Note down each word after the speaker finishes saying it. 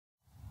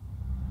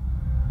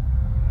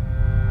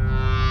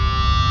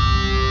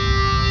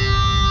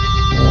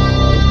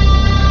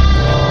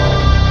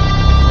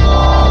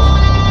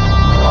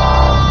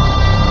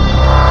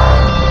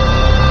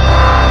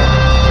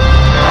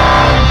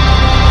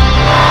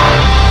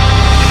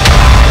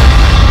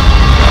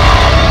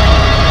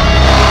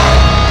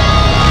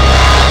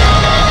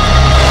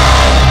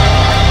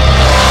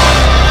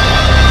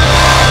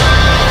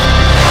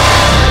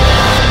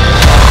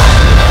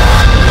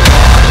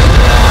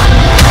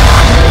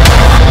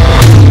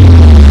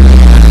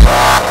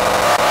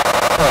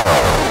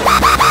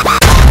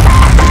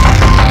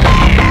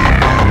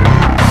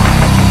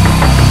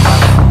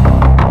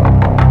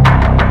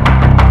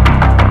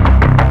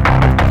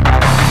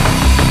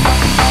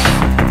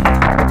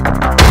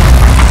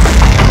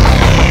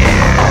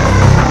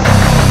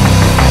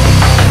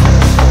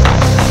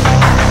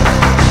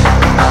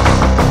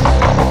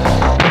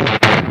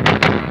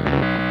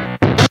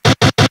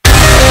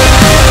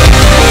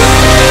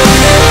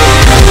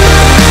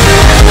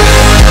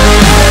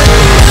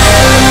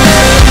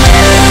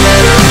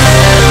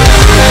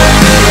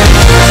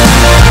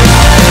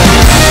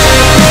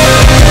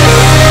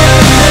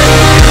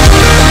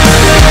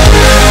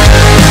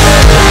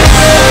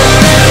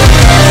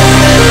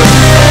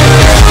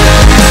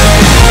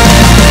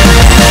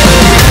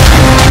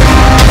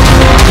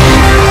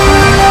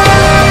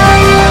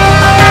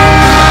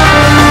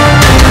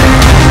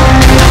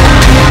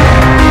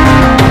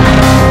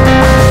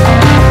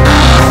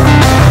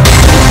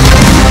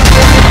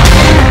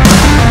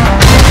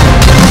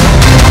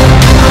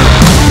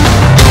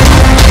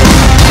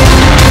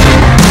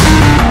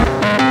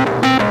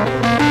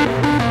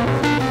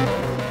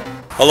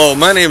Hello,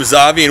 my name is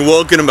Avi and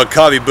welcome to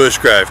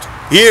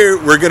Bushcraft. Here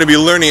we're going to be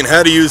learning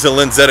how to use a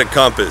lensatic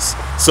compass.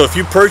 So if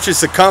you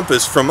purchase a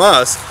compass from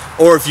us,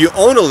 or if you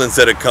own a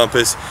lensatic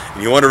compass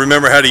and you want to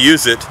remember how to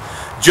use it,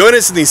 join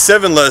us in these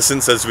 7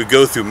 lessons as we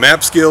go through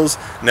map skills,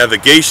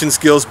 navigation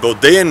skills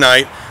both day and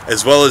night,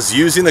 as well as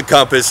using the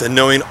compass and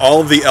knowing all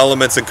of the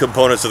elements and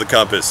components of the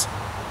compass.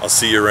 I'll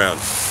see you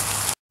around.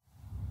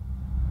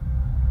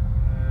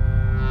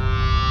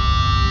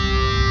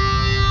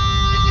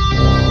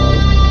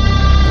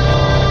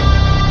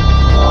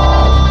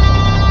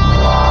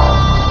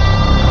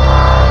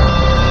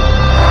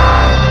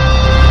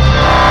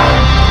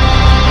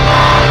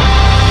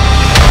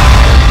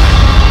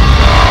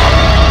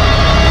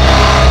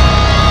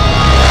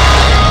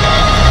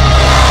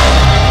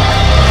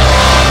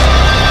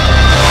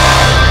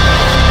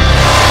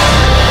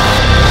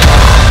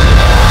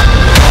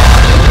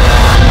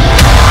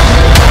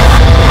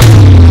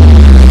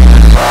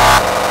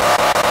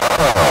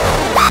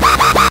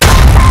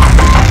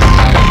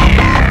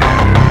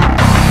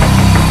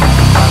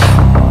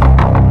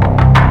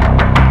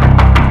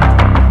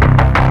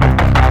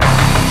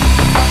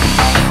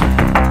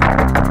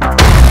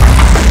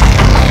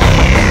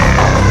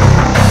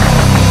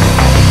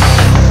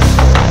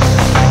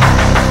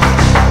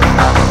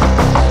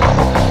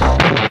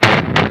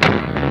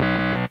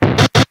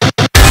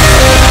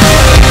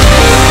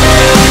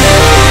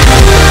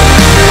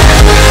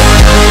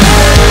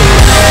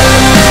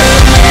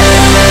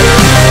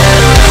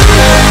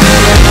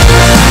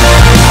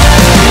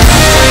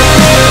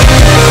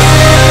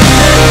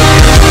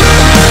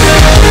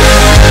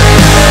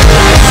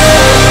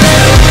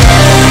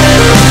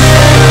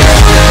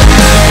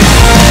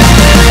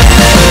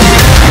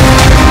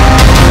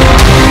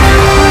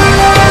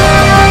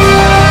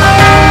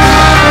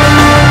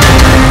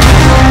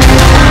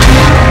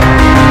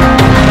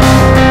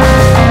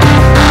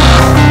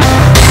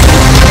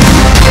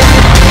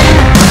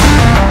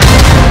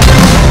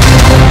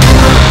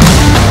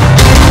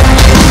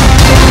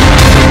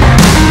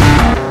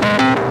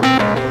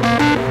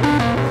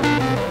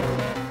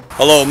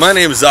 Hello, my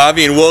name is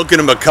Avi and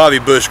welcome to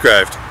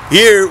Bushcraft.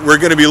 Here we're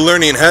going to be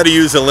learning how to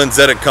use a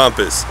lensatic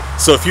compass.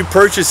 So if you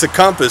purchase a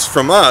compass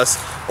from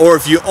us, or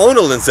if you own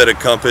a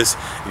lensatic compass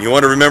and you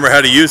want to remember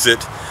how to use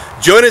it,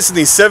 join us in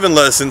these 7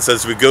 lessons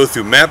as we go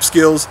through map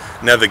skills,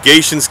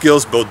 navigation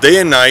skills both day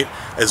and night,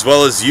 as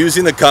well as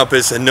using the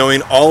compass and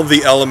knowing all of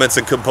the elements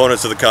and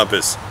components of the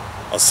compass.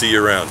 I'll see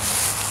you around.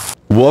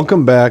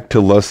 Welcome back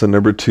to lesson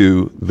number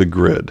 2, the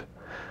grid.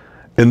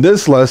 In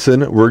this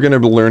lesson, we're going to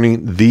be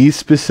learning these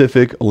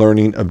specific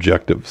learning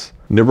objectives.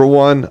 Number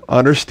 1,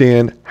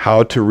 understand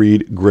how to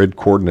read grid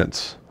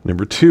coordinates.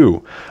 Number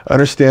 2,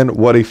 understand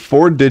what a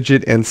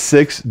 4-digit and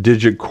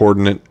 6-digit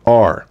coordinate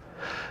are.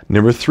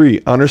 Number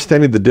 3,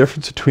 understanding the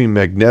difference between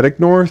magnetic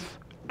north,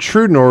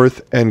 true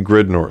north, and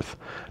grid north.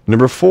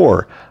 Number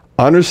 4,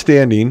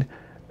 understanding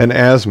an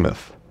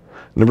azimuth.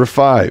 Number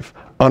 5,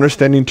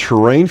 understanding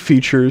terrain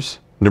features.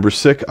 Number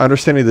 6,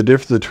 understanding the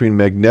difference between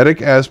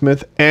magnetic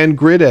azimuth and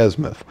grid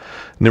azimuth.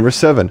 Number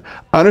 7,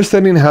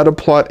 understanding how to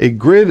plot a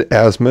grid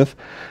azimuth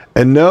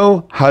and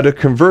know how to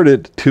convert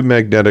it to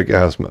magnetic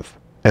azimuth.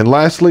 And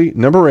lastly,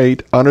 number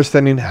 8,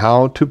 understanding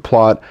how to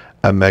plot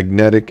a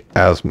magnetic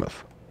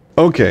azimuth.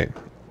 Okay,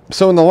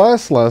 so in the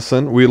last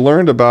lesson, we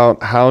learned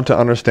about how to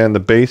understand the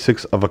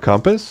basics of a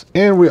compass,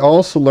 and we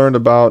also learned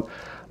about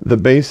the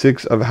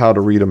basics of how to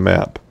read a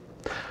map.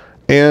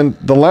 And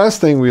the last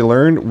thing we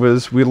learned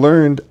was we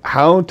learned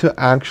how to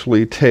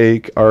actually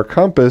take our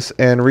compass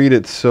and read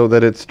it so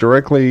that it's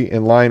directly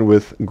in line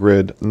with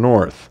grid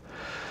north.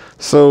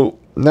 So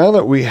now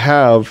that we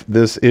have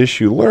this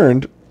issue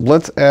learned,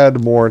 let's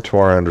add more to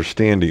our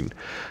understanding.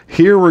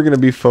 Here we're going to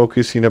be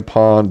focusing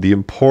upon the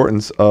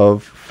importance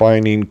of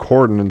finding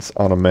coordinates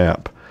on a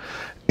map.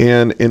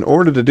 And in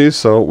order to do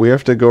so, we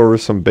have to go over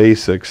some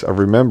basics of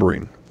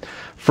remembering.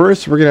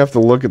 First, we're going to have to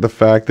look at the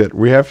fact that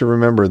we have to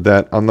remember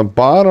that on the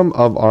bottom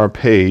of our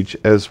page,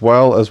 as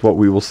well as what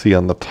we will see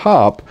on the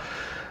top,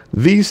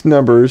 these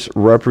numbers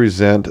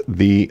represent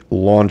the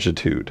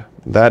longitude.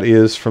 That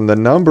is, from the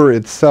number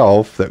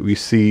itself that we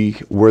see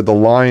where the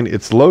line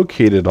it's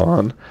located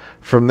on,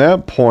 from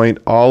that point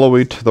all the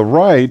way to the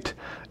right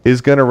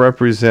is going to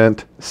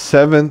represent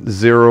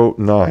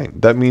 709.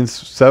 That means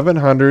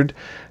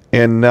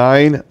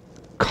 709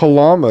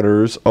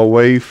 kilometers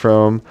away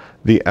from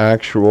the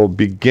actual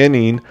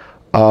beginning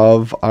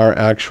of our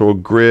actual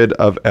grid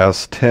of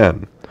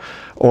S10.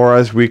 Or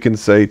as we can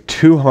say,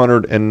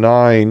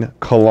 209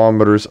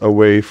 kilometers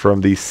away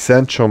from the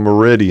central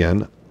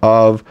meridian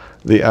of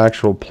the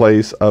actual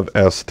place of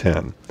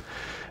S10.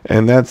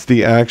 And that's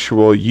the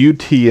actual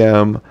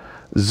UTM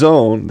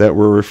zone that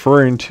we're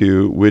referring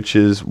to, which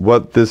is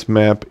what this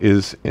map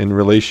is in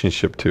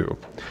relationship to.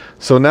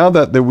 So now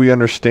that we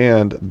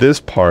understand this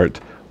part,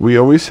 we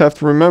always have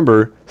to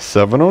remember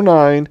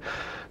 709,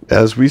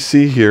 as we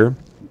see here,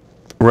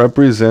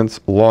 represents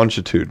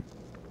longitude.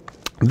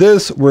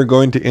 This we're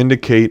going to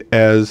indicate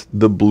as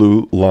the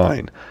blue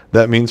line.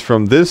 That means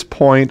from this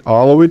point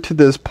all the way to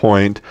this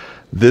point,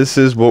 This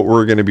is what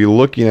we're going to be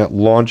looking at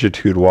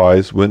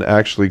longitude-wise when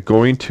actually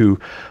going to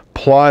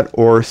plot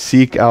or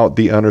seek out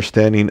the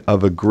understanding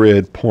of a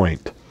grid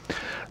point.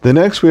 The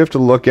next we have to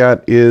look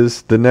at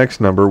is the next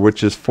number,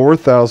 which is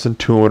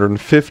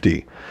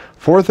 4,250.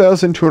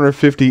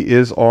 4,250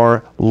 is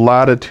our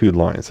latitude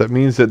lines. That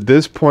means that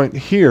this point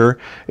here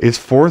is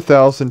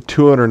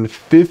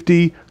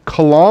 4,250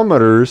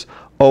 kilometers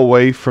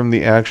away from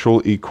the actual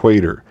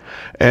equator.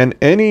 And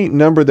any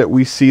number that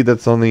we see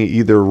that's on the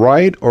either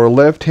right or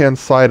left hand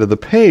side of the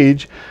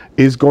page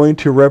is going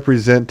to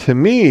represent to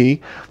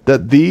me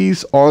that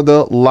these are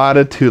the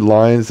latitude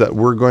lines that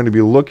we're going to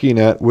be looking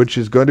at, which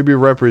is going to be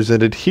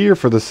represented here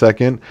for the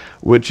second,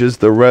 which is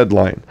the red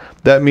line.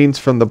 That means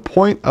from the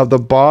point of the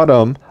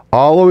bottom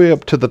all the way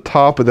up to the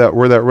top of that,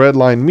 where that red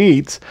line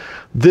meets,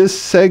 this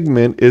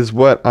segment is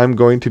what I'm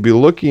going to be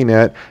looking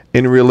at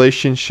in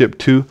relationship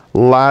to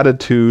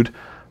latitude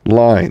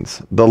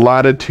lines, the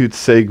latitude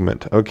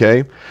segment,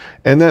 okay?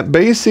 And that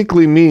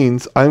basically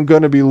means I'm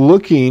going to be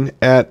looking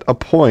at a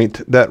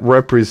point that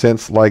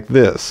represents like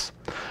this.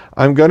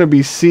 I'm going to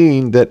be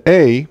seeing that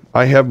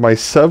I have my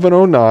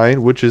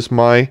 709, which is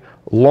my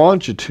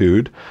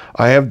longitude.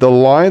 I have the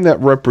line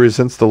that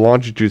represents the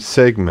longitude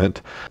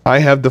segment. I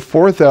have the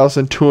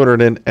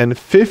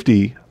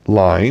 4,250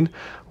 line,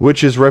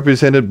 which is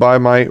represented by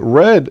my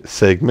red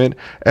segment,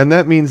 and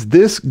that means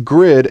this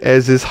grid,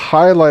 as is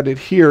highlighted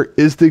here,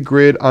 is the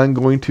grid I'm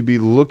going to be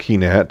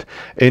looking at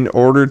in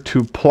order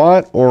to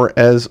plot, or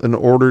in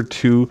order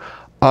to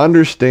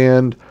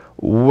understand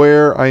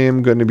where I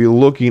am going to be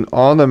looking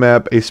on the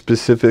map a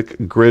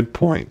specific grid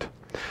point.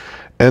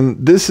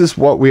 And this is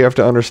what we have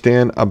to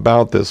understand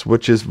about this,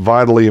 which is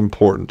vitally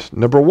important.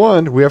 Number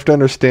one, we have to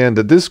understand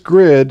that this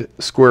grid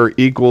square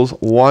equals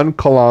 1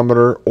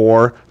 kilometer,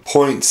 or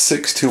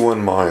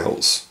 0.621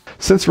 miles.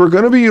 Since we're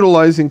going to be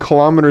utilizing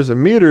kilometers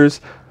and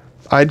meters,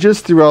 I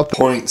just threw out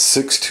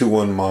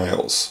 0.621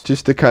 miles,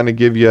 just to kind of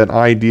give you an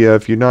idea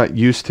if you're not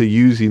used to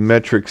using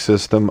metric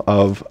system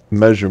of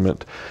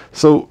measurement.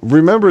 So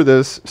remember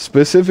this,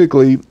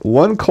 specifically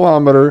 1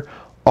 kilometer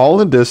all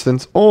in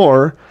distance,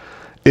 or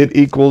it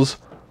equals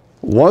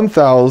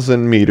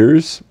 1,000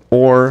 meters,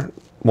 or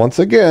once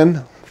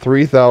again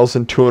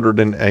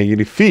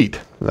 3,280 feet.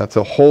 That's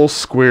a whole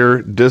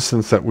square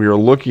distance that we are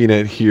looking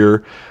at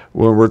here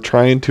when we're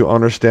trying to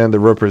understand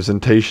the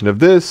representation of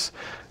this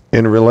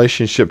in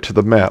relationship to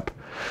the map.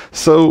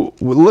 So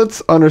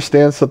let's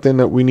understand something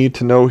that we need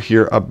to know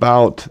here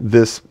about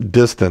this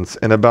distance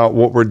and about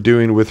what we're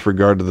doing with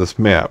regard to this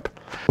map.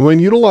 When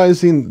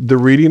utilizing the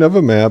reading of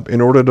a map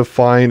in order to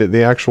find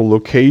the actual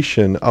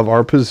location of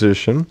our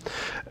position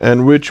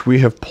and which we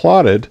have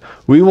plotted,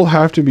 we will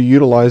have to be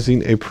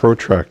utilizing a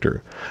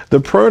protractor. The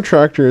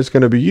protractor is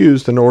going to be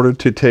used in order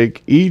to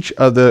take each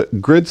of the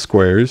grid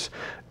squares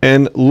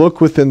and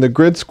look within the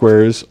grid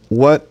squares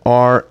what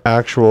our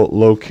actual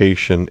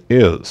location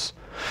is.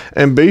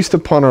 And based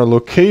upon our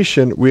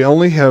location, we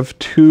only have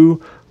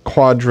two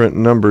quadrant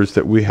numbers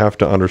that we have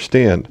to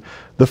understand.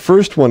 The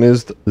first one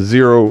is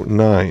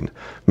 09.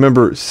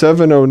 Remember,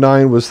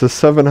 709 was the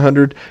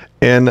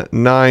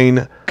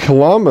 709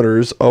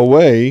 kilometers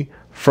away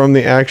from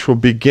the actual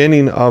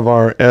beginning of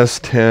our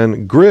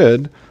S10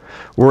 grid,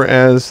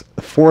 whereas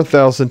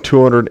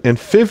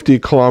 4,250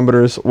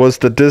 kilometers was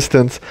the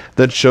distance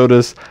that showed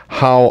us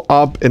how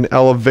up in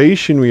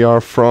elevation we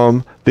are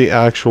from the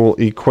actual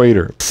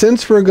equator.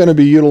 Since we're going to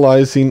be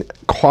utilizing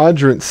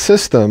quadrant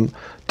system,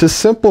 to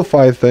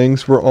simplify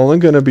things, we're only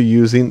going to be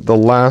using the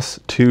last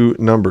two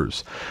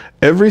numbers.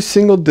 Every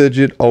single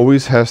digit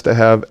always has to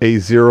have a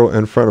 0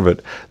 in front of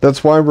it.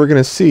 That's why we're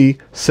going to see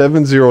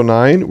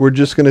 709. We're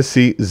just going to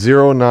see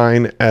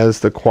 09 as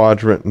the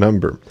quadrant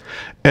number.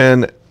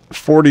 And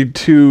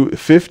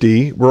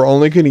 4,250, we're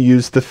only going to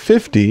use the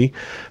 50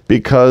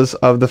 because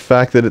of the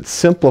fact that it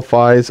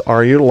simplifies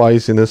our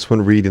utilizing this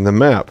when reading the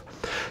map.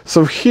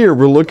 So here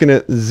we're looking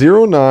at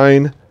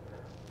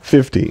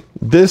 0950.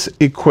 This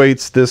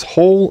equates this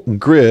whole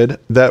grid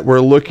that we're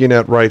looking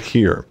at right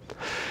here.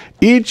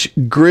 Each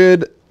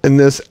grid in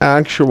this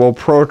actual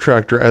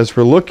protractor, as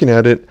we're looking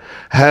at it,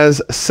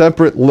 has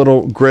separate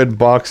little grid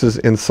boxes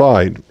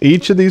inside.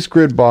 Each of these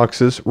grid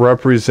boxes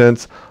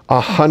represents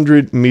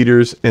 100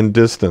 meters in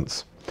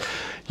distance.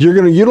 You're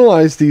going to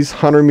utilize these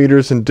 100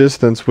 meters in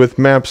distance with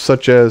maps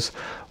such as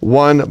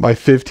 1 by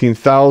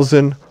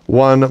 15,000,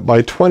 1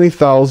 by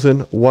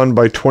 20,000, 1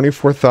 by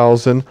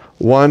 24,000,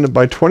 1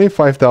 by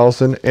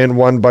 25,000, and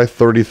 1 by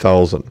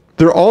 30,000.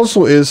 There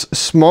also is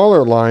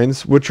smaller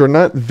lines which are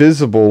not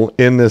visible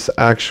in this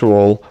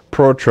actual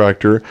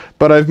protractor,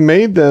 but I've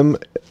made them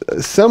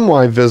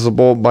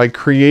semi-visible by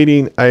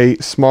creating a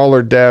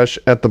smaller dash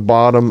at the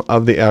bottom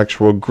of the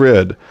actual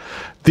grid.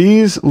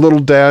 These little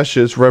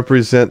dashes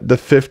represent the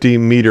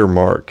 50-meter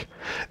mark.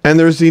 And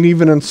there's an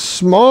even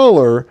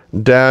smaller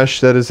dash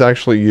that is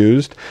actually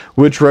used,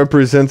 which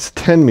represents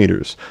 10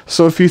 meters.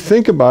 So if you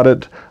think about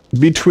it,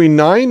 between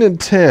 9 and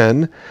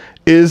 10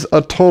 is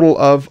a total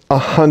of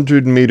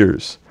 100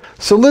 meters.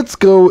 So let's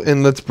go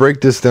and let's break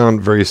this down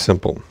very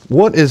simple.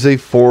 What is a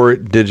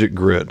 4-digit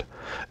grid?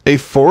 A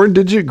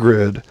 4-digit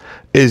grid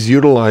is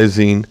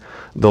utilizing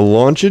the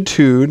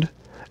longitude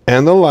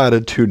and the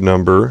latitude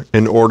number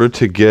in order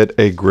to get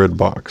a grid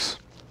box.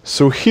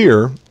 So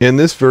here in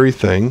this very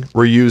thing,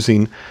 we're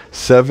using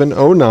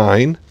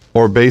 709,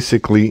 or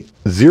basically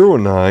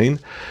 09,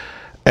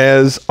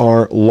 as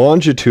our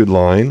longitude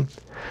line,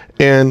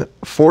 and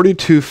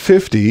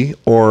 4250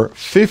 or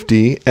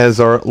 50 as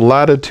our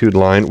latitude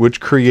line, which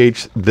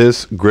creates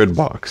this grid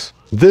box.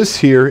 This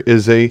here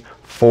is a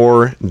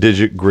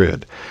 4-digit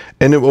grid,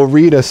 and it will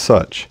read as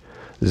such: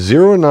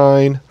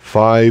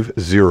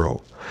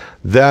 0950.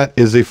 That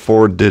is a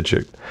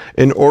 4-digit.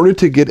 In order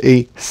to get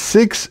a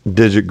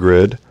 6-digit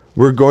grid,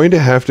 we're going to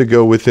have to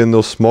go within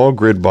those small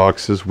grid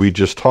boxes we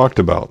just talked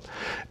about.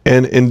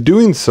 And in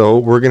doing so,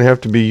 we're going to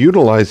have to be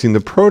utilizing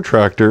the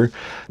protractor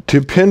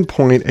to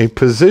pinpoint a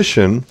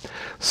position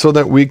so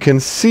that we can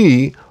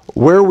see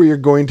where we are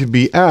going to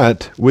be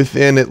at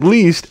within at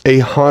least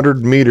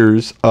 100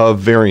 meters of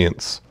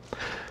variance.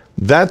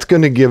 That's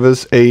going to give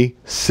us a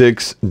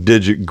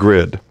 6-digit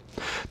grid.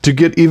 To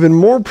get even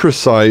more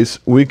precise,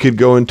 we could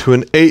go into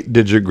an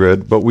 8-digit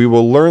grid, but we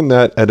will learn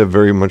that at a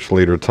very much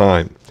later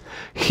time.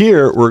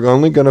 Here, we're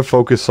only going to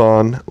focus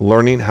on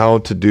learning how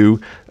to do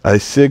a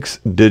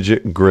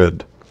 6-digit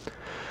grid.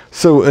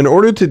 So in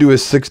order to do a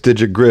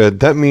 6-digit grid,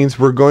 that means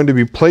we're going to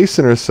be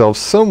placing ourselves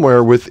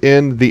somewhere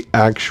within the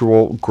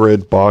actual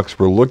grid box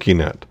we're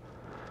looking at.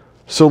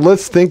 So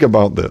let's think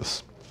about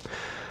this.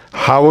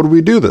 How would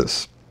we do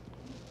this?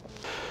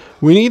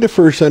 We need to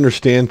first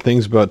understand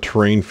things about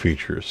terrain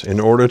features in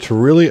order to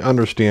really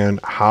understand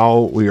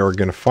how we are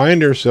going to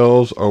find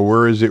ourselves, or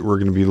where is it we're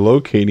going to be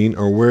locating,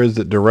 or where is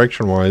it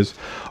direction-wise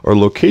or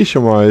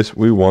location-wise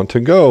we want to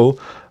go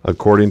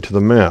according to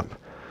the map.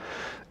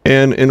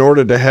 And in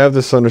order to have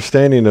this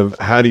understanding of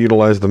how to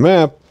utilize the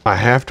map, I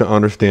have to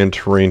understand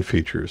terrain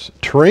features.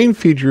 Terrain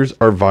features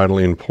are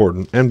vitally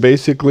important, and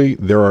basically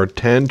there are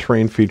 10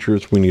 terrain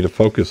features we need to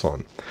focus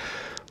on.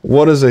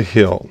 What is a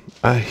hill?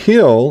 A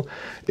hill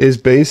is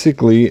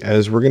basically,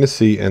 as we're going to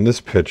see in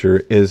this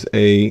picture, is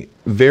a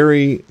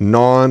very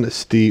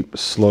non-steep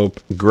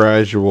slope,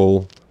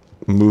 gradual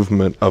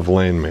movement of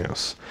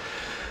landmass.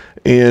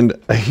 And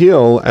a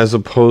hill, as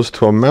opposed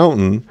to a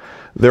mountain,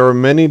 there are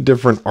many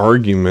different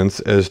arguments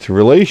as to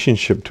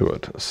relationship to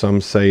it. Some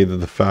say that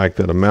the fact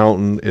that a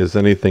mountain is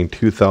anything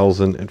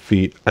 2,000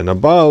 feet and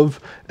above,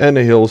 and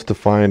a hill is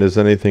defined as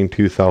anything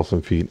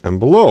 2,000 feet and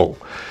below.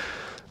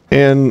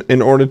 And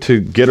in order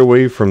to get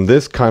away from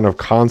this kind of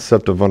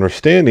concept of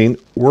understanding,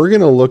 we're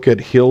going to look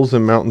at hills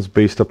and mountains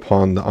based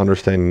upon the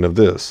understanding of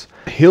this.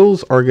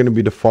 Hills are going to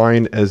be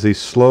defined as a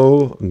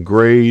slow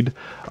grade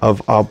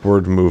of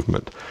upward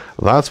movement.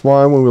 That's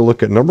why when we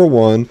look at number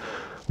 1,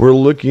 we're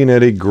looking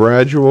at a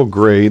gradual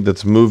grade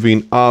that's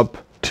moving up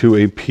to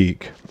a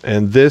peak.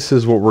 And this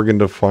is what we're going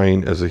to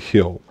define as a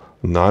hill.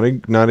 Not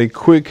a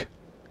quick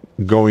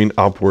going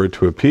upward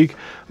to a peak,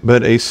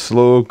 but a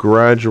slow,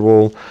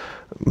 gradual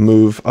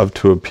move up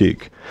to a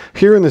peak.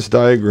 Here in this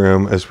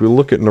diagram, as we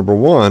look at number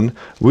 1,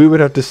 we would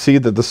have to see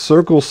that the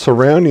circle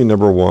surrounding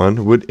number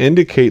 1 would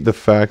indicate the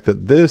fact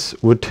that this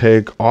would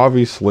take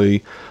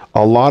obviously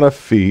a lot of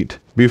feet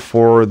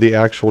before the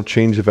actual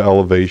change of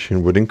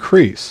elevation would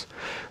increase.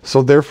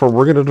 So therefore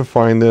we're going to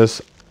define this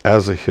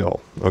as a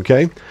hill.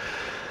 Okay.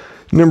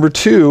 Number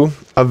 2,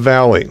 a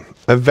valley.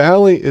 A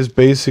valley is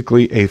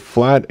basically a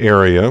flat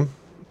area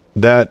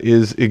that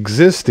is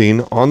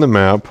existing on the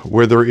map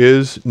where there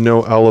is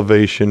no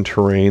elevation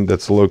terrain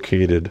that's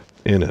located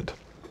in it.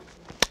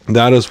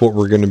 That is what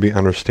we're going to be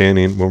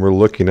understanding when we're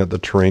looking at the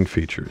terrain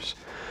features.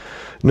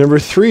 Number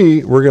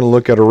 3, we're going to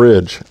look at a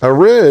ridge. A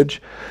ridge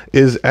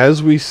is,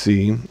 as we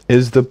see,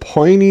 is the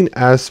pointing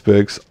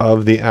aspects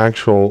of the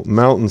actual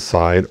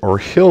mountainside or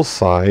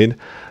hillside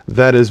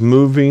that is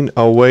moving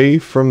away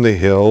from the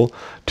hill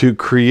to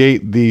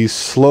create these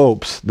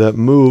slopes that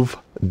move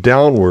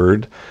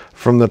downward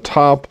from the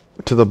top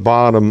to the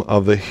bottom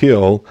of the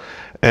hill,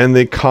 and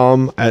they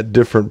come at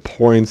different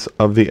points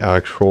of the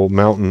actual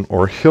mountain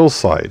or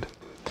hillside.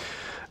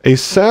 A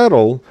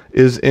saddle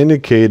is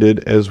indicated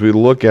as we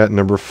look at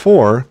number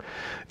 4,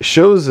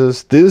 shows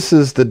us this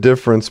is the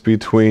difference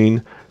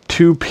between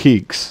 2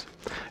 peaks,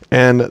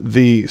 and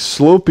the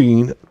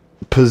sloping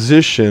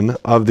position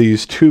of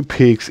these 2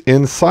 peaks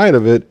inside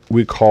of it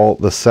we call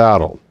the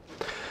saddle.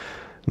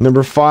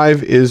 Number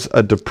 5 is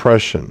a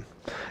depression.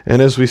 And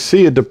as we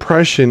see, a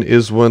depression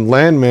is when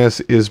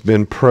landmass has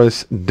been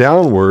pressed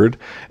downward,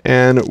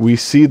 and we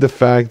see the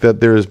fact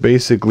that there is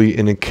basically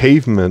an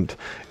encavement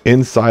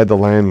inside the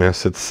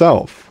landmass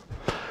itself.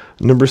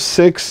 Number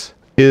 6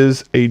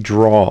 is a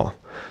draw.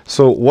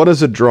 So what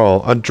is a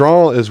draw? A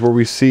draw is where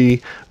we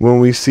see, when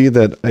we see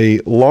that a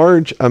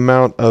large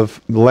amount of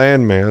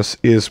landmass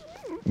is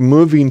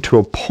moving to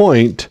a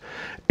point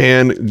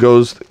and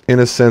goes, in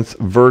a sense,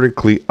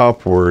 vertically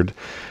upward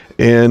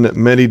in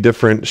many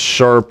different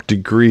sharp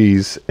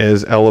degrees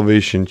as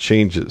elevation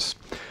changes.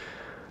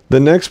 The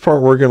next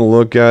part we're going to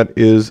look at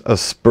is a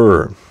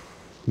spur.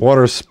 What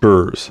are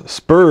spurs?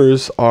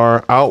 Spurs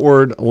are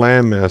outward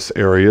landmass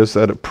areas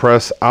that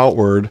press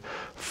outward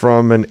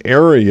from an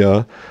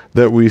area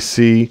that we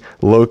see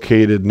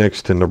located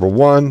next to number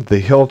one, the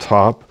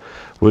hilltop,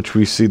 which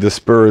we see the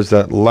spur is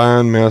that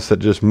landmass that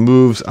just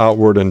moves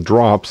outward and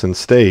drops and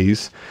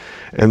stays.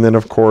 And then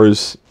of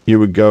course you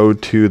would go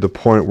to the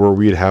point where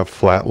we'd have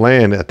flat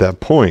land at that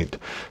point.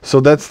 So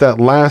that's that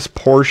last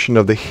portion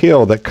of the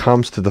hill that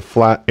comes to the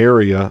flat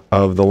area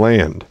of the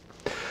land.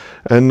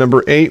 And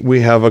number 8,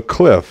 we have a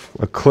cliff.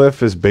 A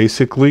cliff is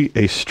basically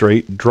a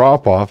straight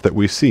drop off that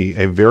we see,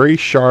 a very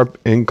sharp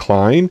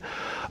incline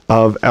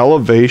of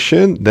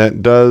elevation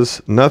that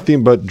does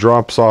nothing but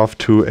drops off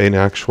to an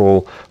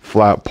actual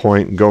flat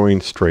point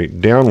going straight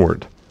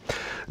downward.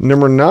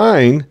 Number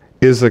 9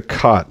 is a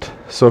cut.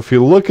 So if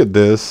you look at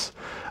this,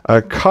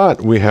 a cut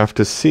we have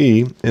to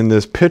see in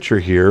this picture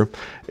here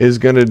is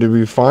going to be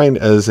defined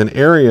as an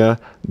area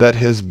that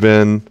has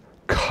been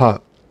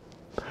cut.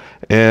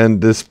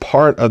 And this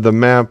part of the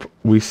map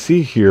we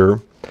see here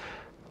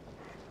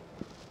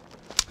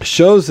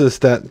shows us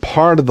that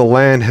part of the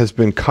land has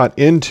been cut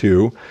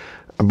into,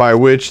 by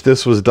which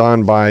this was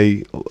done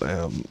by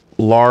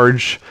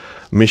large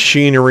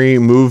machinery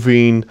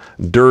moving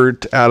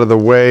dirt out of the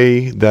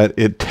way, that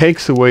it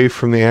takes away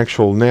from the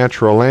actual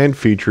natural land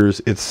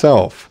features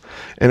itself.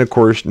 And of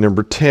course,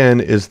 number 10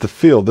 is the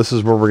field. This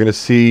is where we're going to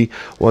see,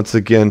 once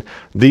again,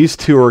 these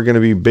two are going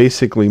to be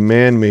basically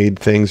man-made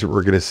things that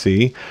we're going to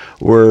see,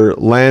 where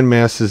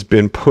landmass has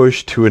been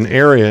pushed to an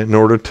area in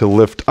order to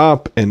lift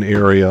up an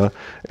area.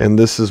 And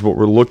this is what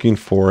we're looking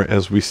for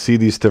as we see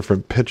these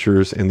different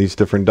pictures and these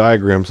different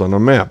diagrams on a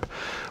map.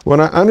 When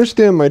I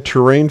understand my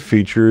terrain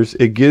features,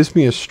 it gives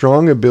me a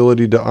strong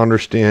ability to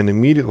understand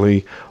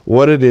immediately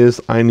what it is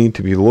I need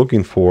to be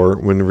looking for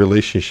in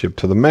relationship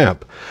to the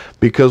map.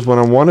 Because when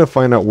I want to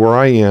find out where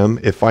I am,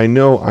 if I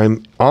know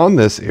I'm on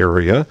this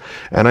area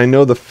and I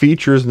know the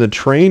features in the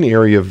terrain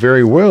area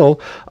very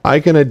well, I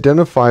can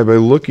identify by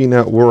looking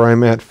at where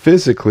I'm at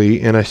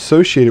physically and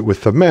associate it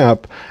with the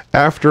map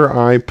after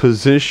I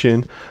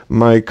position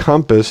my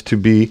compass to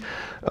be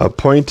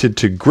pointed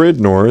to grid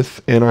north,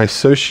 and I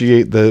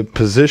associate the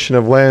position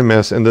of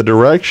landmass and the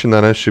direction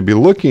that I should be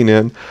looking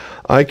in.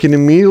 I can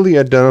immediately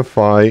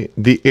identify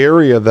the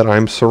area that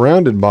I'm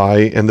surrounded by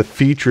and the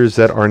features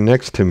that are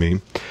next to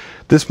me.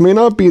 This may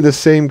not be the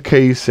same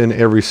case in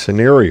every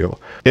scenario.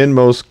 In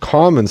most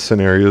common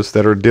scenarios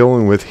that are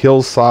dealing with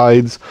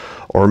hillsides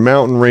or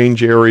mountain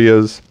range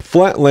areas,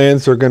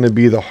 flatlands are going to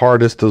be the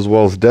hardest, as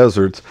well as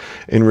deserts,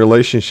 in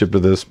relationship to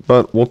this,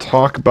 but we'll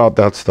talk about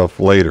that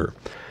stuff later.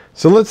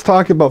 So let's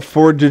talk about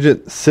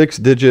 4-digit,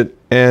 6-digit,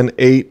 and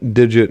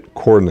 8-digit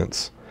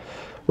coordinates.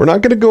 We're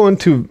not going to go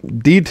into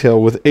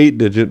detail with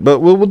 8-digit, but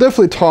we'll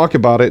definitely talk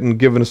about it and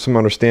give us some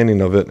understanding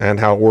of it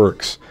and how it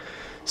works,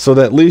 so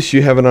that at least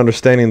you have an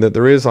understanding that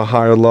there is a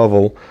higher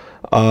level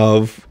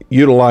of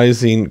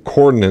utilizing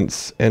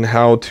coordinates and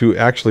how to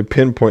actually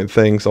pinpoint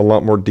things a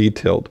lot more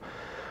detailed.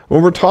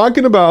 When we're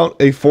talking about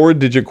a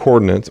 4-digit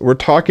coordinate, we're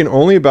talking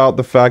only about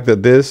the fact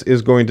that this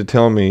is going to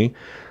tell me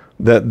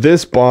that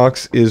this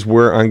box is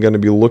where I'm going to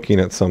be looking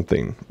at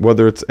something,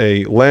 whether it's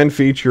a land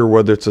feature,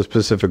 whether it's a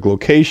specific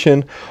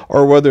location,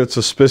 or whether it's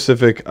a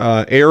specific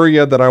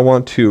area that I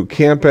want to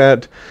camp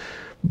at.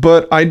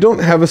 But I don't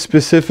have a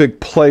specific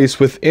place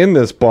within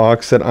this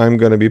box that I'm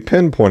going to be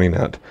pinpointing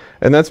at.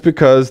 And that's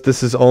because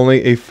this is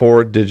only a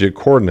 4-digit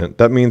coordinate.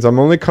 That means I'm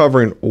only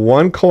covering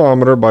 1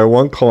 kilometer by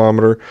 1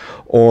 kilometer,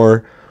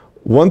 or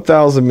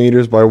 1,000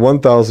 meters by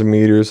 1,000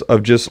 meters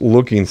of just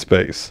looking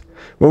space.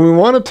 When we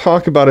want to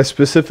talk about a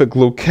specific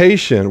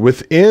location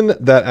within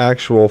that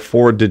actual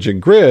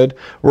 4-digit grid,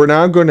 we're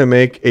now going to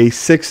make a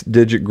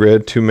 6-digit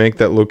grid to make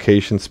that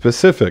location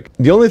specific.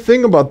 The only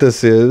thing about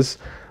this is,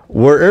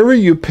 wherever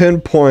you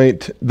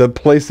pinpoint the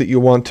place that you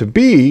want to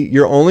be,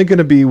 you're only going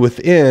to be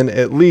within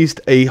at least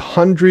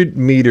 100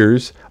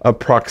 meters of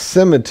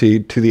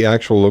proximity to the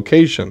actual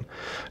location,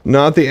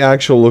 not the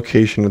actual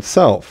location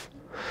itself.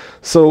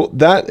 So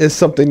that is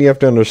something you have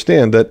to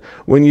understand, that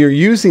when you're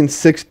using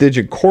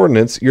 6-digit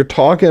coordinates, you're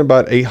talking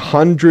about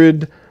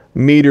 100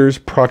 meters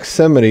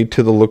proximity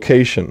to the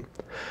location.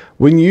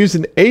 When you use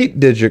an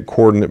 8-digit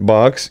coordinate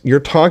box, you're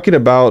talking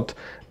about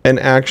an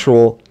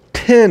actual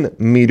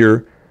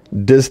 10-meter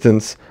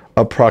distance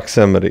of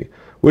proximity,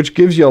 which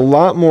gives you a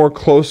lot more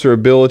closer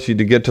ability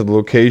to get to the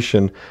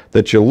location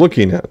that you're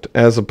looking at,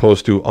 as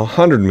opposed to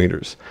 100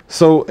 meters.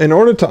 So in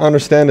order to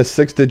understand a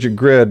 6-digit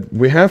grid,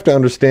 we have to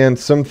understand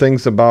some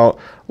things about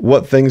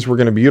what things we're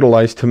going to be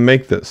utilized to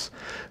make this.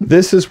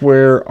 This is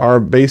where our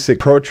basic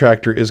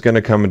protractor is going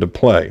to come into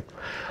play.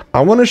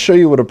 I want to show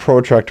you what a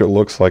protractor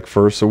looks like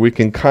first, so we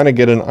can kind of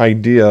get an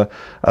idea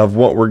of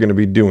what we're going to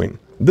be doing.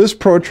 This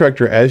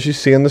protractor, as you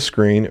see on the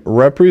screen,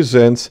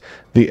 represents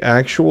the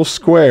actual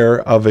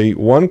square of a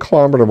 1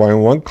 kilometer by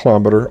 1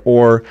 kilometer,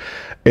 or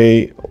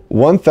a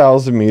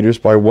 1,000 meters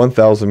by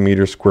 1,000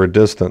 meter square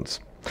distance.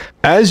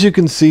 As you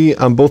can see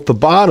on both the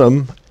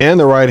bottom and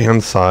the right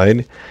hand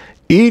side,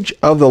 Each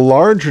of the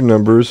larger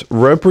numbers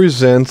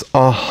represents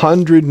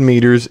 100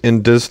 meters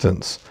in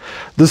distance.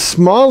 The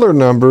smaller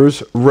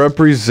numbers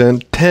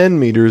represent 10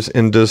 meters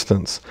in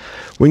distance.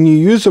 When you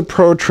use a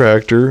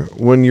protractor,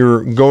 when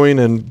you're going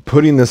and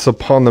putting this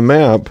upon the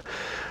map,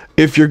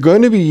 if you're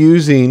going to be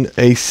using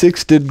a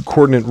 6-digit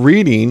coordinate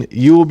reading,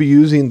 you will be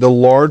using the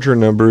larger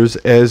numbers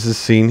as is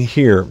seen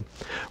here.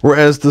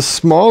 Whereas the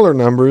smaller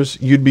numbers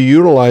you'd be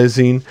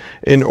utilizing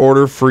in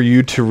order for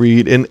you to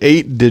read an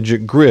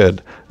 8-digit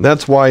grid.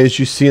 That's why, as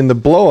you see in the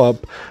blow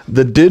up,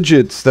 the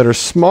digits that are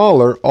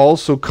smaller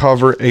also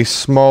cover a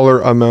smaller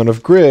amount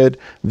of grid.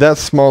 That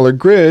smaller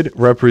grid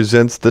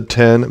represents the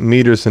 10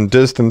 meters in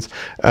distance,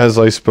 as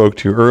I spoke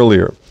to you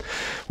earlier.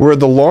 Where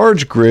the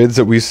large grids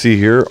that we see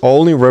here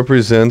only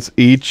represents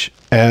each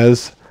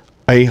as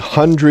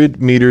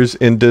 100 meters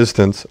in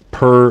distance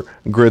per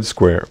grid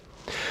square.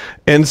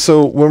 And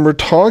so when we're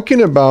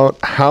talking about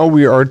how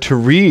we are to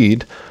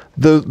read,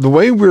 the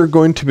way we're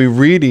going to be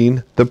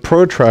reading the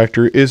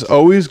protractor is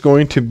always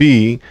going to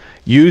be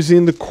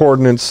using the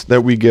coordinates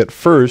that we get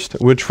first,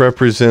 which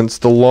represents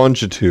the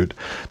longitude.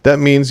 That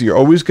means you're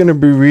always going to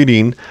be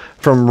reading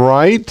from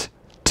right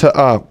to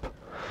up.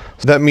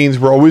 So that means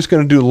we're always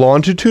going to do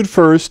longitude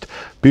first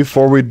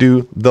before we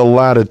do the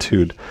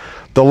latitude.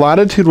 The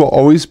latitude will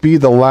always be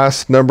the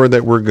last number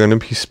that we're going to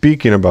be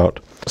speaking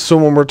about. So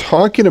when we're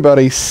talking about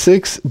a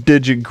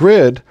 6-digit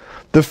grid,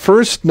 the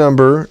first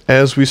number,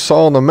 as we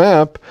saw on the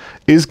map,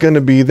 is going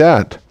to be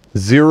that,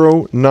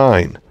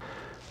 09.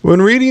 When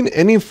reading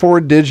any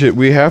 4-digit,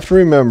 we have to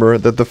remember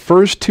that the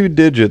first 2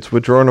 digits,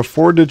 which are on a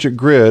 4-digit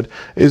grid,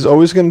 is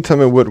always going to tell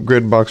me what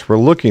grid box we're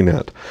looking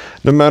at.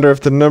 No matter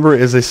if the number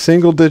is a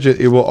single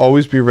digit, it will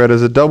always be read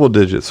as a double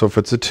digit. So if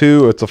it's a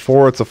 2, it's a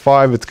 4, it's a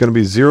 5, it's going to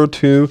be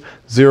 02,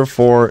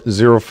 04,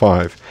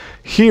 05.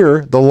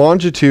 Here, the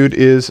longitude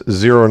is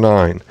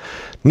 09.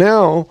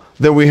 Now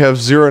that we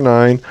have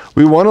 09,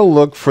 we want to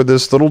look for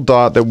this little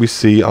dot that we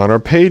see on our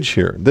page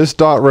here. This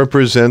dot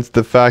represents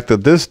the fact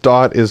that this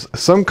dot is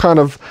some kind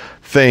of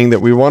thing that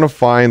we want to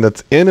find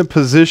that's in a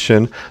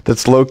position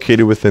that's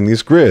located within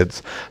these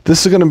grids.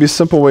 This is going to be a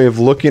simple way of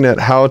looking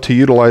at how to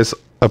utilize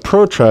a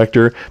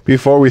protractor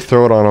before we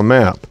throw it on a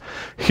map.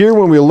 Here,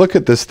 when we look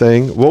at this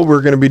thing, what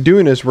we're going to be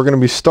doing is we're going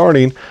to be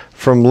starting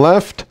from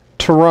left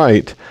to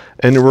right,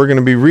 and we're going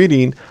to be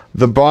reading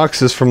the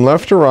boxes from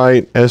left to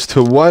right as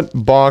to what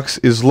box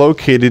is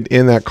located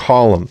in that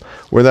column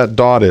where that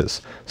dot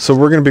is. So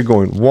we're going to be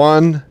going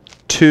 1,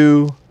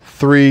 2,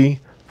 3,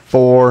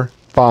 4,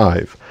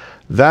 5.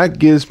 That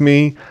gives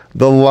me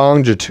the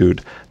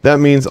longitude. That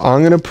means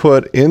I'm going to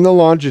put in the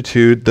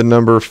longitude the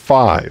number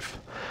 5.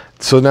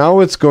 So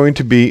now it's going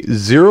to be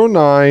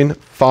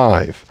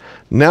 095.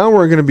 Now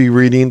we're going to be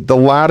reading the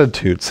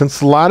latitude.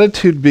 Since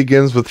latitude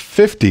begins with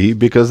 50,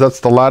 because that's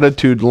the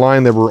latitude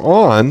line that we're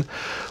on,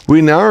 we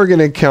now are going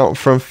to count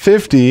from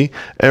 50,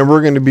 and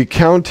we're going to be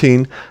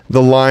counting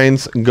the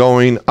lines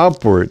going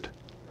upward.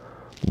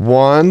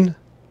 1,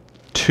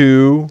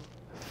 2,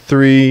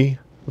 3,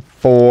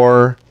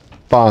 4,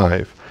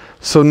 5.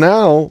 So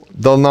now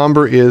the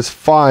number is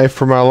 5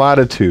 for my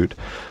latitude.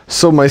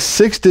 So my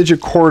 6-digit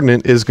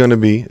coordinate is going to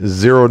be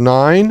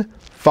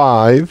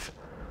 095.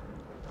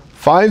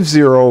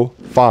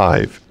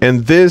 505,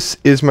 and this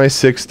is my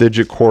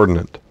 6-digit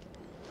coordinate.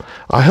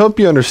 I hope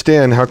you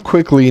understand how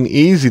quickly and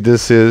easy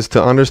this is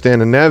to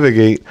understand and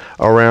navigate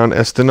around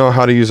as to know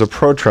how to use a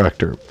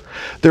protractor.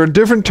 There are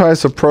different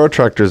types of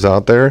protractors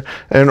out there,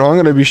 and I'm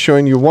going to be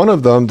showing you one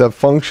of them that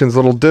functions a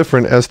little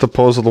different as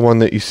opposed to the one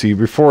that you see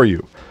before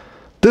you.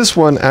 This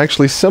one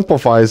actually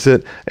simplifies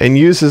it and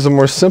uses a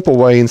more simple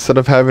way. Instead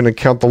of having to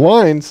count the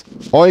lines,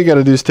 all you got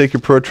to do is take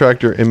your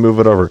protractor and move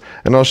it over.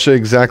 And I'll show you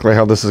exactly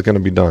how this is going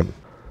to be done.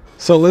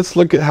 So let's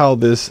look at how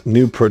this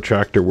new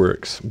protractor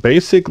works.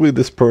 Basically,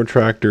 this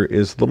protractor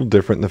is a little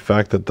different in the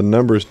fact that the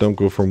numbers don't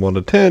go from 1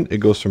 to 10, it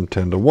goes from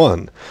 10 to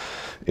 1.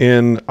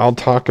 And I'll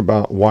talk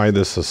about why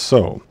this is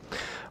so.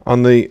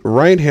 On the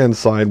right hand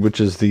side, which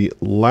is the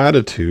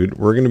latitude,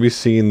 we're going to be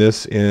seeing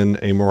this in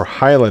a more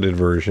highlighted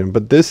version,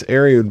 but this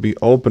area would be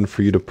open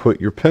for you to put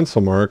your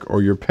pencil mark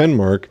or your pen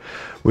mark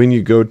when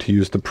you go to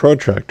use the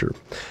protractor.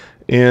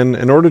 And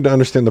in order to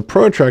understand the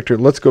protractor,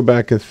 let's go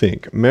back and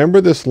think. Remember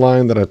this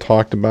line that I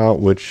talked about,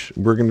 which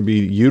we're going to be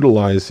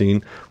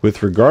utilizing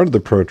with regard to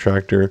the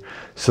protractor,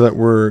 so that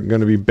we're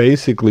going to be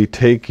basically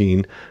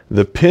taking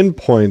the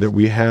pinpoint that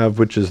we have,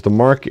 which is the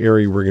mark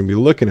area we're going to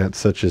be looking at,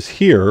 such as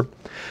here,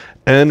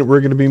 and we're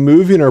going to be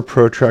moving our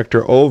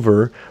protractor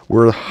over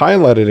where the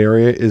highlighted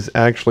area is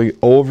actually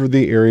over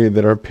the area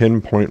that our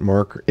pinpoint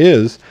marker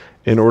is,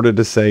 in order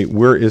to say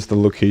where is the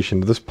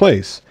location of this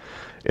place.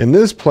 In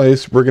this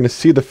place, we're going to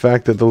see the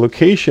fact that the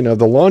location of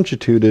the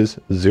longitude is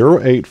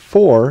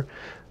 084,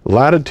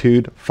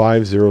 latitude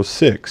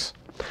 506.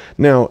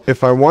 Now,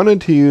 if I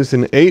wanted to use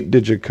an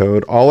 8-digit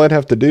code, all I'd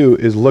have to do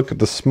is look at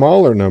the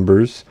smaller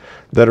numbers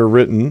that are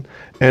written,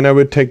 and I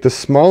would take the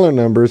smaller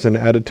numbers and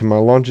add it to my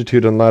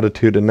longitude and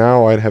latitude, and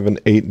now I'd have an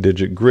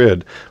 8-digit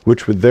grid,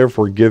 which would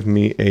therefore give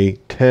me a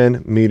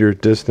 10-meter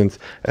distance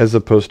as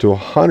opposed to a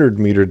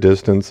 100-meter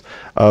distance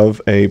of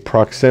a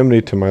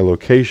proximity to my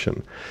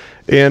location.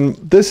 And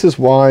this is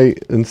why,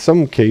 in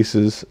some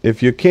cases,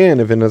 if it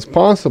is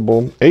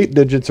possible, 8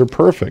 digits are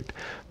perfect,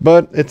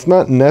 but it's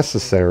not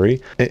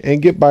necessary,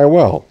 and get by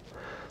well.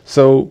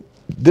 So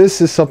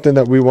this is something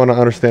that we want to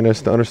understand,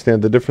 is to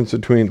understand the difference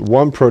between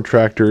one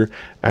protractor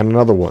and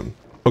another one.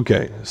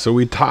 Okay, so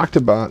we talked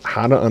about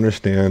how to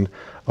understand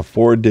a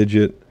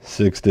 4-digit,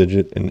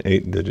 6-digit, and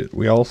 8-digit.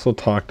 We also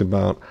talked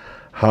about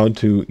how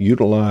to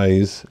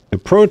utilize a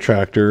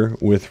protractor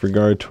with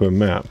regard to a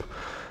map.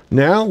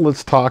 Now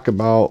let's talk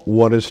about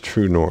what is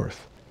true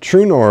north.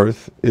 True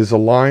north is a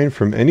line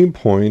from any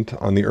point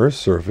on the Earth's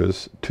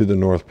surface to the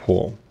North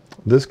Pole.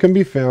 This can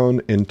be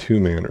found in two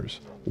manners.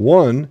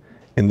 One,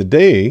 in the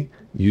day,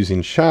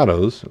 using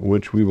shadows,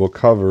 which we will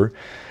cover,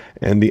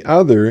 and the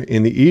other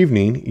in the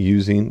evening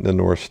using the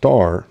North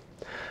Star.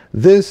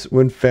 This,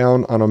 when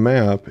found on a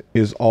map,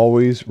 is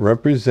always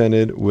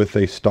represented with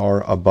a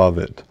star above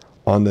it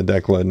on the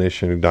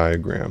declination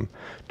diagram.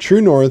 True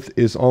north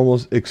is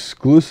almost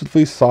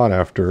exclusively sought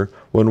after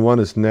when one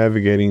is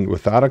navigating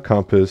without a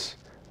compass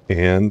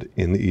and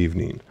in the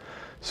evening.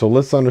 So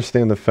let's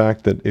understand the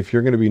fact that if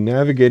you're going to be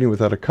navigating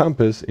without a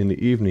compass in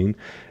the evening,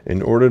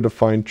 in order to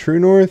find true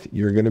north,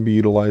 you're going to be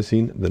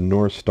utilizing the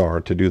North Star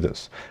to do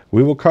this.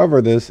 We will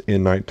cover this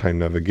in nighttime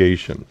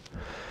navigation.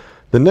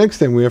 The next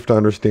thing we have to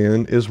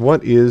understand is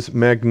what is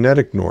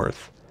magnetic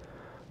north.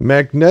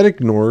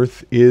 Magnetic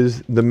north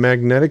is the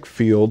magnetic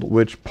field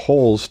which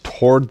pulls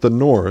toward the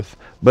north,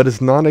 but is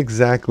not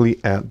exactly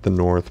at the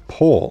North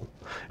Pole.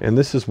 And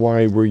this is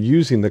why we're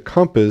using the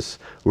compass.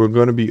 We're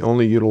going to be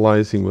only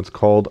utilizing what's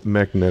called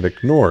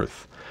magnetic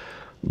north.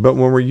 But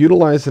when we're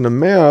utilizing a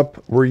map,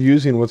 we're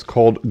using what's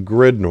called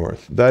grid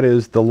north. That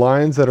is, the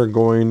lines that are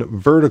going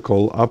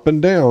vertical up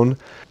and down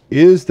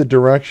is the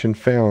direction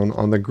found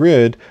on the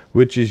grid,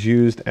 which is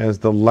used as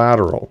the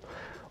lateral,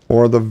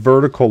 or the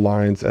vertical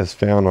lines as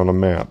found on a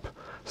map.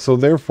 So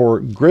therefore,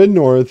 grid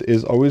north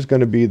is always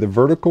going to be the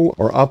vertical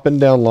or up and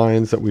down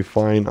lines that we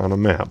find on a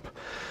map.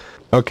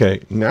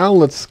 Okay, now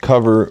let's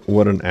cover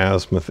what an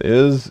azimuth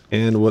is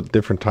and what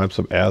different types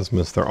of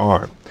azimuths there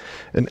are.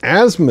 An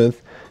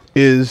azimuth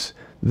is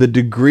the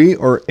degree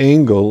or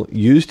angle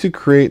used to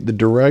create the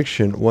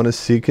direction one is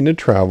seeking to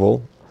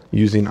travel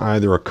using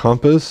either a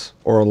compass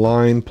or a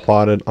line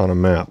plotted on a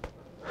map.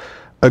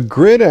 A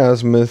grid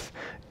azimuth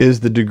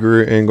is the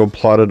degree or angle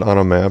plotted on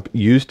a map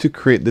used to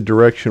create the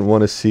direction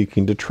one is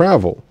seeking to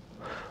travel,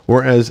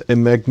 whereas a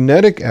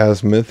magnetic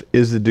azimuth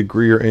is the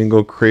degree or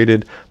angle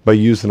created by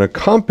using a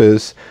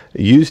compass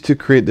used to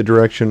create the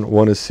direction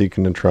one is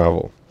seeking to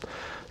travel.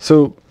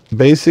 So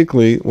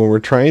basically, when we're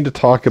trying to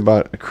talk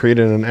about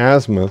creating an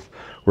azimuth,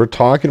 we're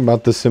talking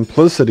about the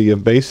simplicity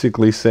of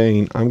basically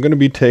saying, I'm going to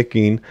be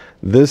taking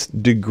this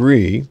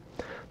degree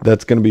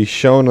that's going to be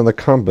shown on the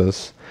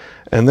compass,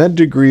 and that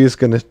degree is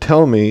going to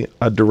tell me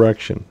a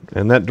direction,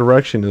 and that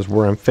direction is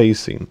where I'm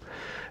facing.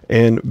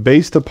 And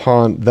based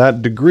upon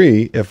that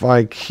degree, if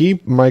I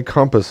keep my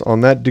compass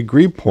on that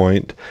degree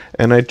point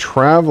and I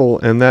travel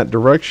in that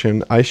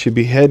direction, I should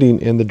be heading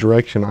in the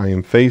direction I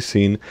am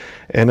facing,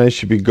 and I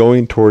should be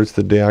going towards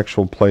the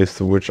actual place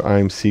to which I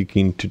am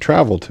seeking to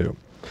travel to.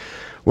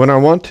 When I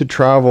want to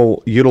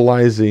travel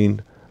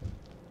utilizing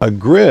a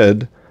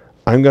grid,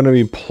 I'm going to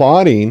be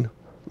plotting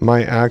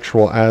my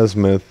actual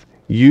azimuth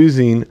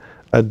using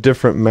a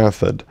different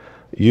method,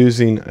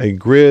 using a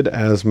grid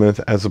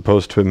azimuth as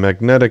opposed to a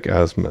magnetic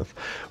azimuth.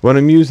 When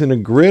I'm using a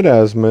grid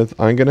azimuth,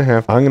 I'm going to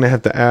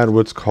have to add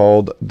what's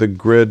called the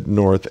grid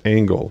north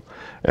angle,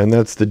 and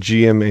that's the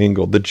GM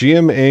angle. The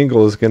GM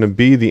angle is going to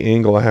be the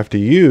angle I have to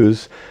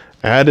use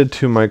added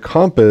to my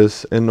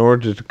compass in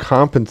order to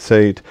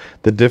compensate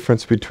the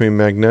difference between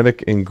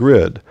magnetic and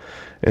grid.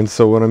 And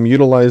so when I'm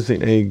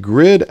utilizing a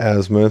grid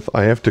azimuth,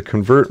 I have to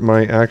convert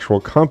my actual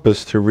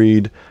compass to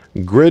read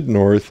grid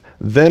north.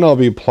 Then I'll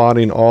be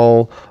plotting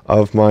all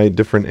of my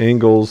different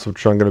angles,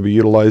 which I'm going to be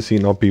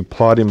utilizing. I'll be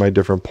plotting my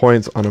different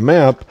points on a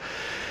map.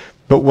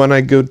 But when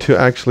I go to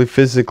actually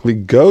physically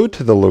go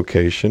to the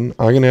location,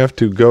 I'm going to have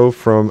to go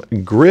from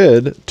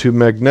grid to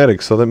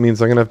magnetic. So that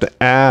means I'm going to have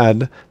to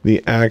add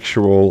the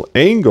actual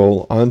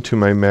angle onto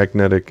my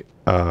magnetic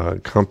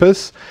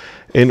compass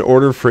in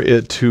order for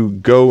it to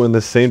go in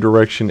the same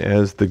direction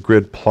as the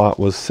grid plot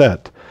was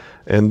set.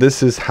 And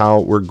this is how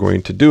we're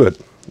going to do it.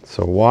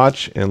 So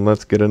watch and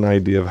let's get an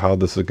idea of how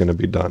this is going to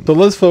be done. So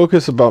let's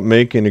focus about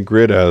making a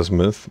grid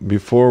azimuth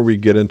before we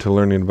get into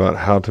learning about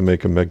how to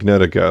make a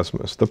magnetic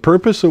azimuth. The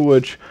purpose of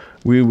which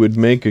we would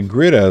make a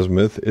grid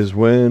azimuth is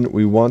when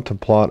we want to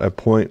plot a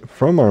point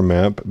from our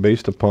map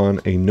based upon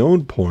a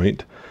known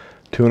point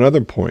to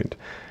another point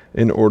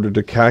in order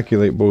to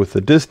calculate both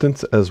the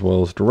distance as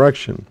well as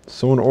direction.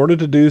 So in order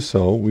to do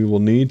so, we will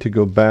need to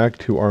go back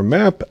to our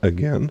map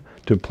again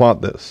to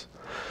plot this.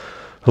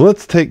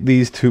 Let's take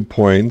these 2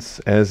 points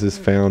as is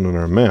found on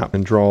our map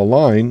and draw a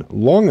line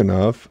long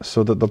enough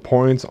so that the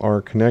points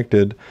are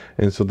connected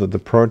and so that the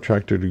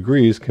protractor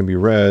degrees can be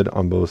read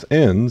on both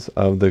ends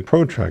of the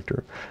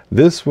protractor.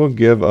 This will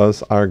give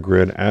us our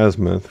grid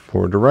azimuth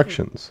for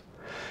directions.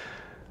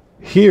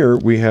 Here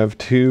we have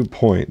 2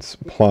 points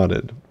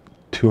plotted,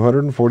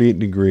 248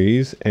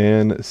 degrees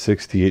and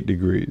 68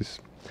 degrees.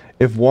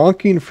 If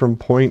walking from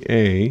point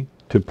A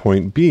to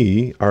point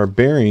B, our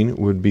bearing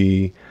would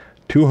be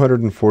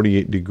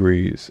 248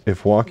 degrees.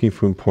 If walking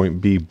from point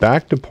B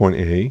back to point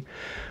A,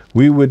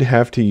 we would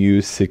have to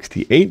use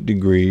 68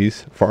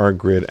 degrees for our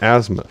grid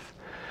azimuth.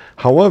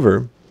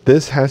 However,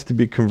 this has to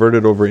be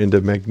converted over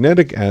into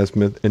magnetic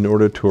azimuth in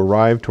order to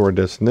arrive to our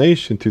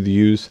destination through the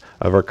use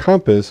of our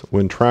compass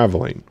when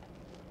traveling.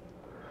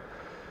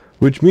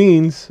 Which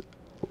means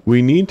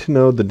we need to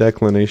know the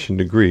declination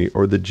degree,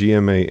 or the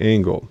GMA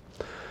angle.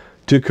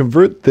 To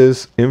convert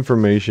this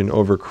information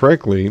over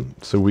correctly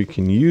so we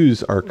can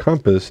use our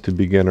compass to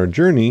begin our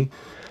journey,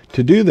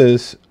 to do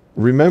this,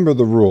 remember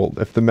the rule.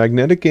 If the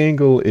magnetic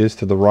angle is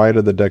to the right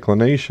of the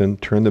declination,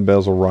 turn the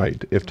bezel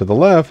right. If to the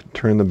left,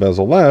 turn the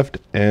bezel left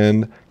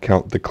and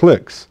count the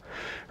clicks.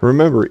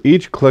 Remember,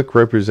 each click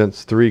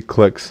represents 3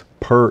 clicks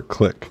per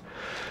click.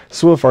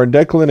 So if our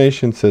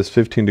declination says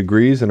 15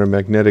 degrees and our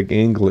magnetic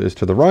angle is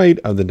to the right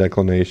of the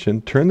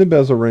declination, turn the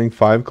bezel ring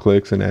 5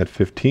 clicks and add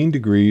 15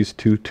 degrees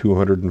to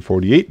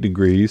 248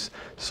 degrees,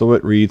 so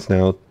it reads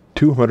now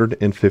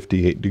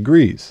 258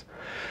 degrees.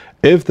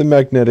 If the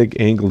magnetic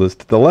angle is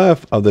to the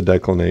left of the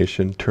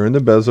declination, turn the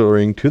bezel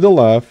ring to the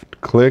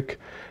left, click,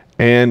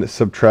 and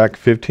subtract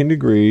 15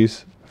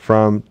 degrees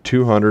from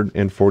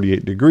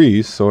 248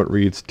 degrees, so it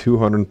reads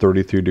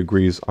 233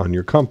 degrees on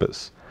your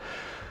compass.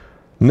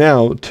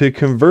 Now, to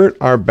convert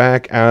our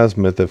back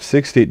azimuth of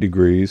 68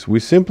 degrees, we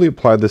simply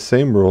apply the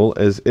same rule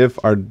as if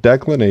our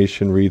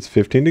declination reads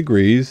 15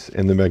 degrees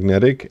and the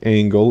magnetic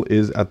angle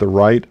is at the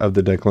right of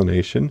the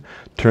declination.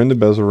 Turn the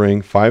bezel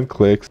ring 5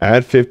 clicks,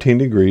 add 15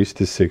 degrees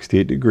to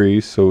 68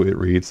 degrees, so it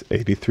reads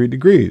 83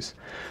 degrees.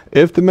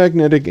 If the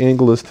magnetic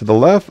angle is to the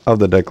left of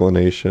the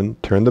declination,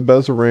 turn the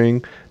bezel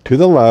ring to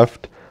the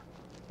left,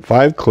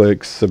 5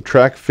 clicks,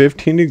 subtract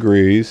 15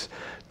 degrees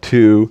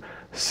to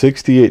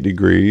 68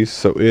 degrees,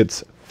 so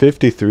it's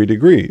 53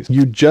 degrees.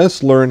 You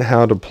just learned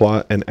how to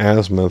plot an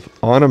azimuth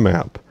on a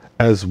map,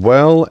 as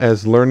well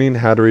as learning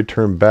how to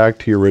return back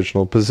to your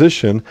original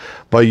position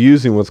by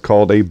using what's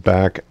called a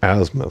back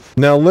azimuth.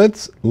 Now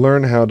let's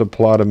learn how to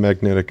plot a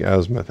magnetic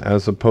azimuth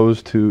as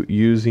opposed to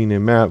using a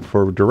map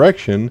for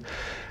direction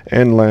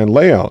and land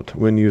layout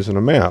when using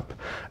a map.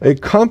 A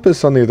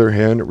compass, on the other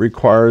hand,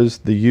 requires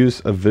the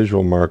use of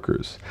visual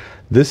markers.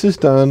 This is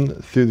done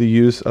through the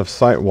use of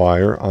sight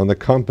wire on the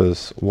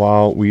compass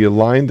while we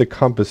align the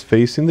compass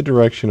facing the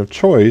direction of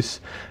choice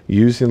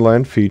using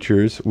land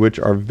features which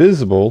are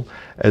visible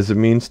as a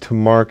means to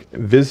mark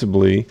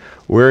visibly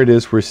where it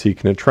is we're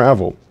seeking to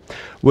travel.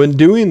 When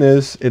doing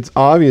this, it's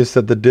obvious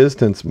that the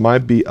distance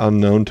might be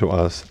unknown to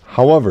us.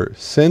 However,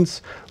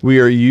 since we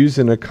are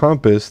using a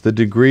compass, the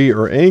degree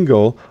or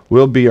angle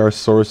will be our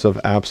source of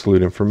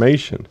absolute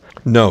information.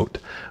 Note,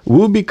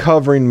 we'll be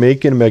covering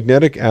making a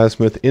magnetic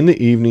azimuth in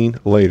the evening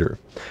later.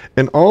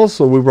 And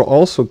also, we will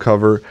also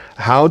cover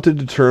how to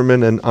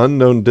determine an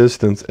unknown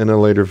distance in a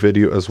later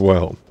video as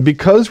well.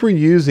 Because we're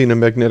using a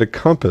magnetic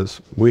compass,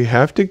 we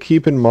have to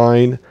keep in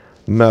mind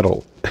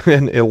metal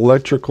and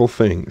electrical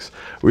things.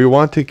 We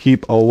want to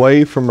keep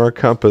away from our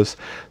compass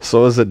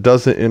so as it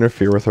doesn't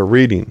interfere with our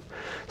reading.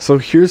 So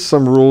here's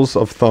some rules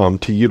of thumb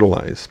to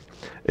utilize.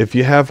 If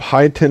you have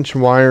high tension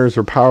wires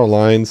or power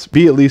lines,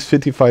 be at least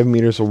 55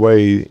 meters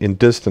away in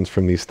distance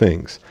from these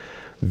things.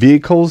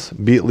 Vehicles,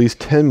 be at least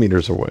 10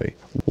 meters away.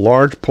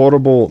 Large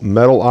portable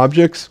metal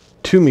objects,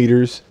 2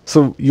 meters.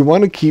 So you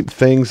want to keep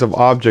things of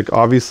object,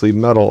 obviously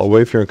metal,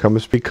 away from your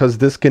compass because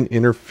this can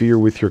interfere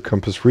with your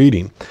compass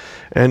reading.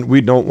 And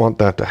we don't want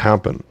that to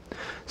happen.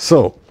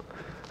 So,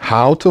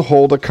 how to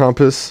hold a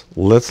compass?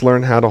 Let's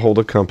learn how to hold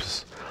a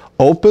compass.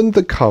 Open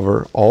the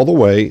cover all the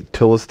way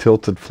till it's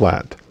tilted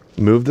flat.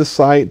 Move the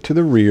sight to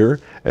the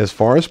rear as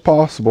far as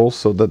possible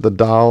so that the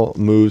dial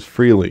moves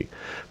freely.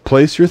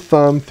 Place your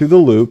thumb through the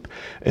loop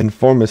and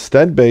form a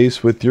stud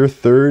base with your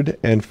third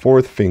and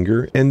fourth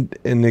finger and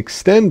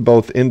extend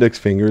both index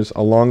fingers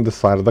along the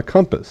side of the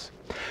compass.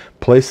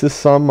 Place the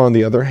thumb on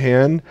the other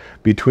hand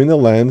between the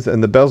lens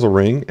and the bezel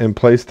ring and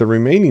place the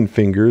remaining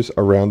fingers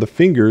around the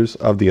fingers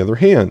of the other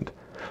hand.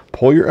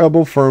 Pull your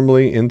elbow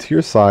firmly into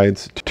your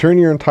sides, turn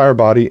your entire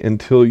body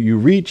until you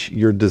reach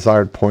your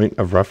desired point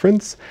of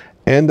reference,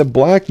 and the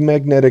black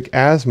magnetic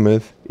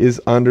azimuth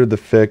is under the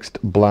fixed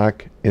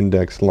black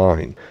index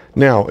line.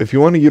 Now, if you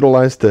want to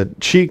utilize the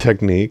cheat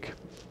technique,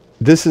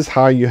 this is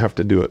how you have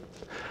to do it.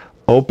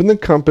 Open the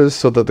compass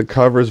so that the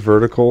cover is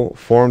vertical,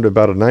 formed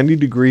about a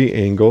 90-degree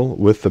angle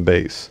with the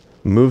base.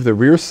 Move the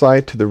rear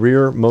sight to the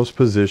rearmost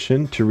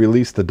position to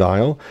release the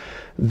dial,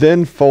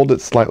 then fold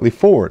it slightly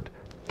forward.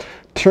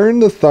 Turn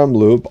the thumb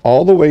loop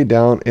all the way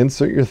down,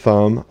 insert your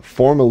thumb,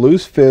 form a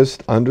loose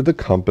fist under the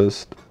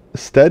compass,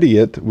 steady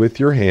it with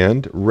your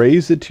hand,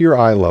 raise it to your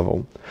eye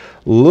level.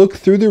 Look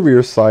through the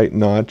rear sight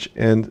notch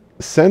and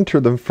center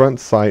the front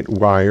sight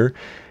wire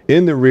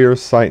in the rear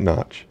sight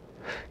notch.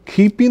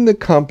 Keeping the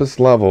compass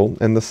level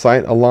and the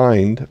sight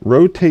aligned,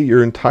 rotate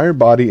your entire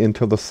body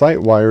until the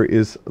sight wire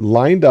is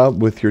lined up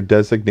with your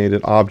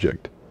designated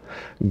object.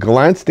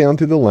 Glance down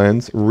through the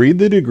lens, read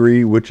the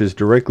degree which is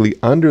directly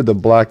under the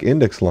black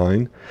index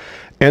line,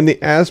 and the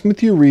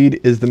azimuth you read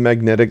is the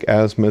magnetic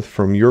azimuth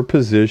from your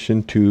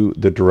position to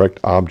the direct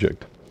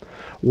object.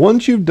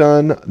 Once you've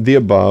done the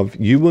above,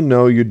 you will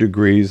know your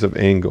degrees of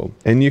angle,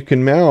 and you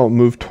can now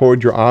move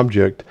toward your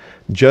object.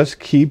 Just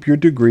keep your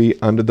degree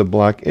under the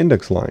black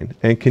index line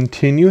and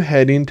continue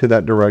heading to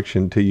that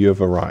direction till you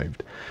have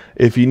arrived.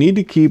 If you need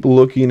to keep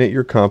looking at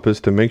your compass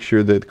to make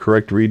sure that the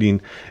correct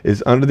reading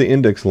is under the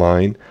index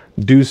line,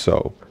 do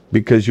so,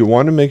 because you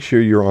want to make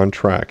sure you're on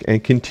track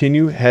and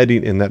continue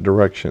heading in that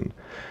direction.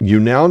 You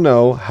now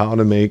know how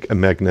to make a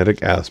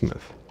magnetic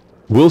azimuth.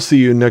 We'll see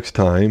you next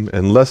time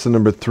in lesson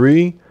number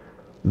 3,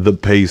 the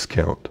pace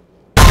count.